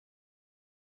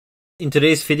In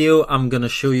today's video, I'm gonna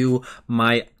show you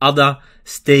my ADA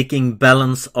staking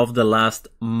balance of the last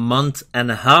month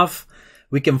and a half.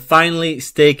 We can finally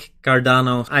stake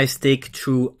Cardano. I stake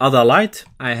through AdaLite.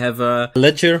 I have a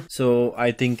ledger, so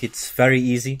I think it's very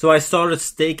easy. So I started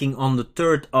staking on the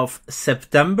 3rd of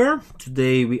September.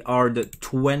 Today we are the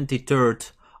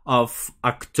 23rd of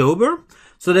October.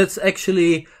 So that's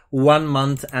actually 1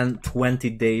 month and 20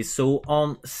 days. So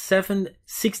on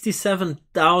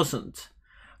 67,000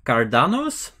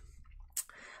 Cardanos,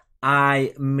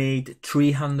 I made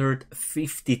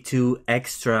 352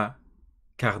 extra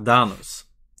Cardanos.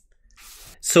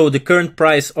 So the current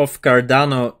price of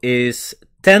Cardano is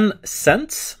 10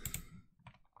 cents.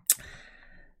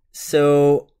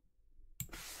 So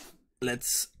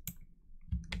let's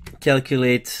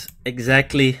calculate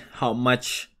exactly how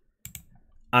much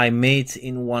I made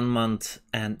in 1 month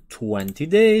and 20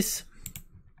 days.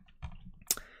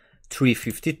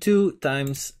 352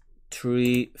 times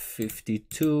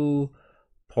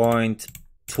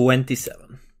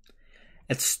 352.27.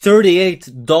 It's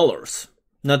 $38.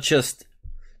 Not just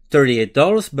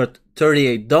 $38, but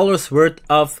 $38 worth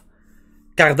of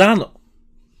Cardano.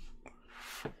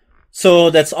 So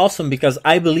that's awesome because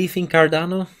I believe in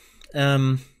Cardano.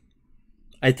 I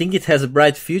think it has a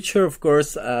bright future. Of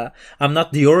course, I'm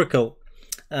not the oracle.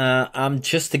 I'm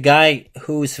just a guy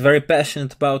who is very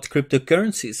passionate about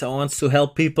cryptocurrencies. I want to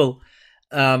help people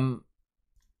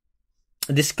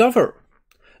discover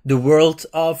the world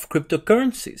of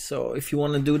cryptocurrencies. So if you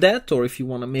want to do that, or if you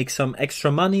want to make some extra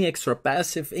money, extra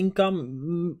passive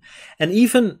income, and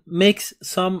even make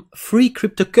some free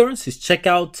cryptocurrencies, check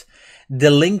out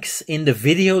the links in the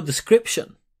video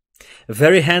description.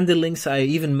 Very handy links. I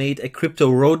even made a crypto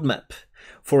roadmap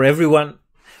for everyone,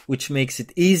 which makes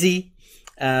it easy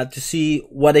to see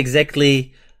what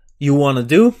exactly you want to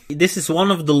do. This is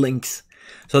one of the links.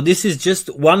 So this is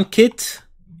just one kit.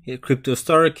 Here, crypto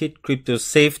starter kit, crypto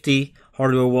safety,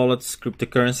 hardware wallets,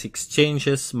 cryptocurrency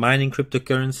exchanges, mining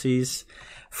cryptocurrencies,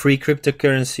 free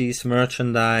cryptocurrencies,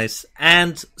 merchandise,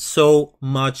 and so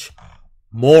much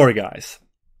more, guys.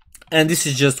 And this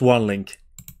is just one link.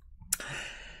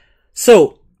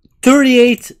 So,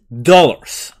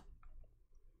 $38.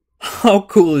 How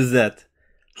cool is that?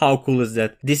 How cool is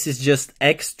that? This is just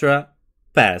extra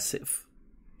passive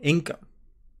income.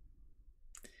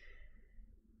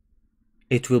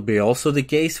 It will be also the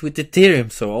case with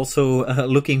Ethereum, so also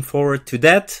looking forward to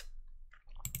that.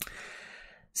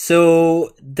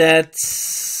 So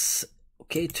that's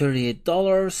okay,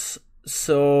 $38.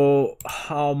 So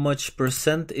how much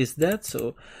percent is that?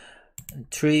 So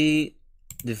 3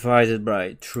 divided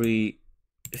by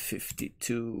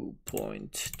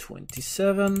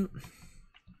 352.27.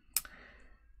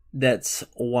 That's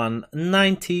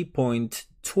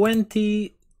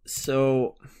 190.20.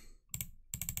 So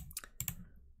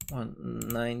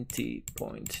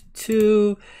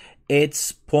 190.2,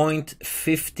 it's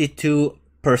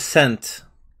 0.52%.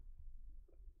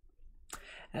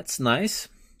 That's nice.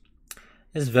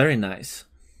 It's very nice.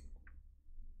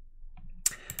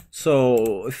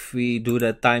 So if we do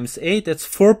that times 8, that's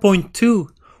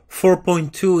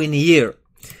 4.2 in a year.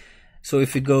 So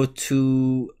if we go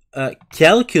to a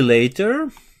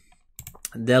calculator,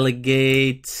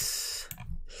 delegate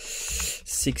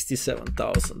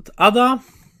 67,000 ADA.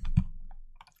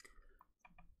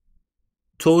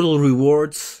 Total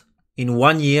rewards in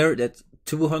 1 year, that's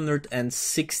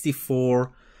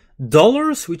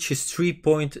 $264, which is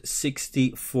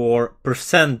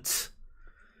 3.64%.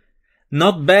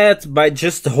 Not bad by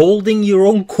just holding your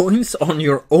own coins on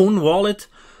your own wallet,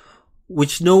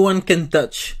 which no one can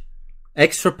touch.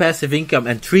 Extra passive income,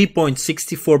 and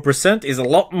 3.64% is a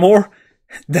lot more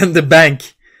than the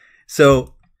bank.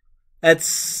 So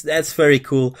that's very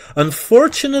cool.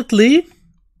 Unfortunately,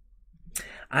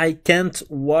 I can't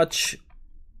watch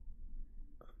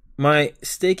my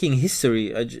staking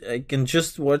history. I can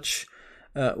just watch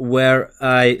where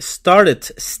I started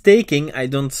staking. I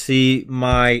don't see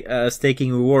my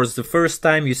staking rewards. The first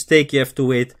time you stake, you have to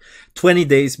wait 20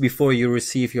 days before you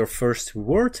receive your first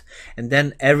reward. And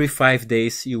then every 5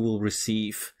 days you will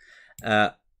receive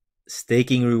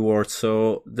staking reward.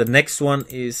 So the next one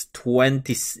is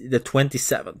the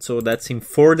 27th. So that's in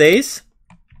 4 days.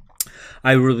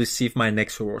 I will receive my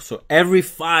next reward. So every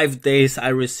 5 days I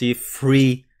receive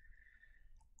free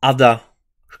ADA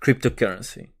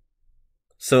cryptocurrency.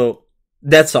 So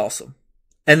that's awesome.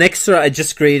 I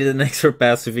just created an extra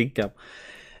passive income.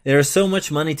 There's so much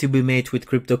money to be made with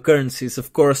cryptocurrencies.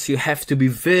 Of course, you have to be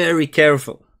very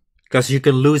careful because you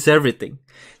can lose everything.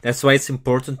 That's why it's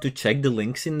important to check the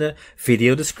links in the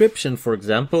video description. For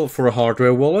example, for a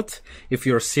hardware wallet, if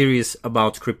you're serious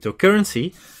about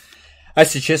cryptocurrency, I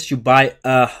suggest you buy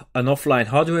an offline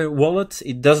hardware wallet.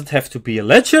 It doesn't have to be a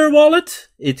Ledger wallet.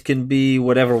 It can be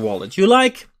whatever wallet you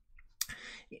like.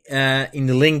 In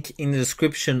the link in the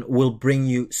description will bring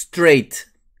you straight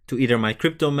to either my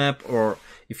crypto map, or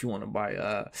if you want to buy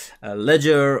a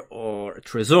Ledger or a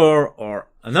Trezor or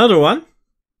another one,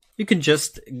 you can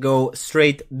just go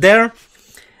straight there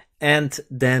and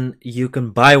then you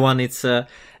can buy one. It's a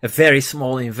very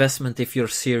small investment if you're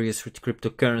serious with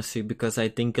cryptocurrency, because I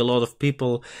think a lot of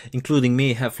people, including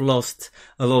me, have lost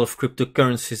a lot of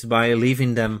cryptocurrencies by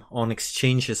leaving them on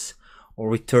exchanges or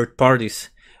with third parties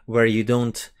where you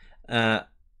don't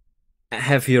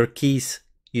have your keys,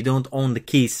 you don't own the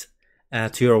keys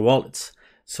to your wallets.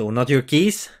 So not your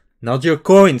keys, not your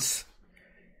coins.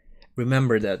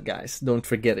 Remember that, guys. Don't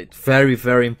forget it. Very,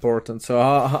 very important.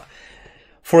 So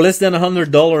for less than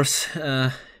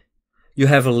 $100, you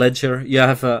have a Ledger. You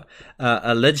have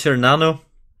a Ledger Nano,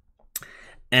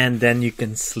 and then you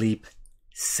can sleep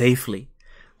safely.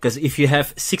 Because if you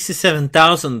have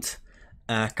 67,000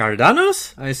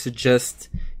 Cardanos, I suggest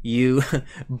you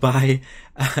buy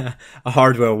a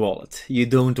hardware wallet. You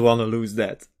don't want to lose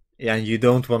that, and you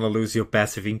don't want to lose your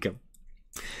passive income.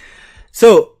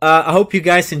 So I hope you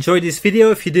guys enjoyed this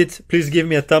video. If you did, please give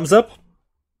me a thumbs up.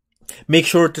 Make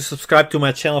sure to subscribe to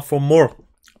my channel for more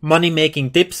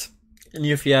money-making tips. And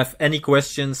if you have any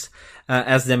questions,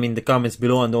 ask them in the comments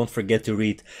below, and don't forget to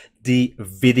read the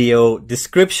video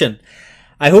description.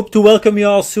 I hope to welcome you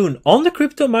all soon on the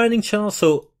Crypto Mining channel.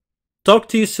 So talk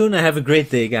to you soon and have a great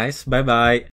day, guys.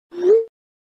 Bye-bye.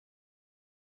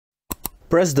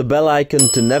 Press the bell icon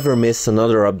to never miss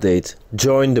another update.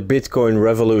 Join the Bitcoin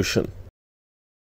revolution.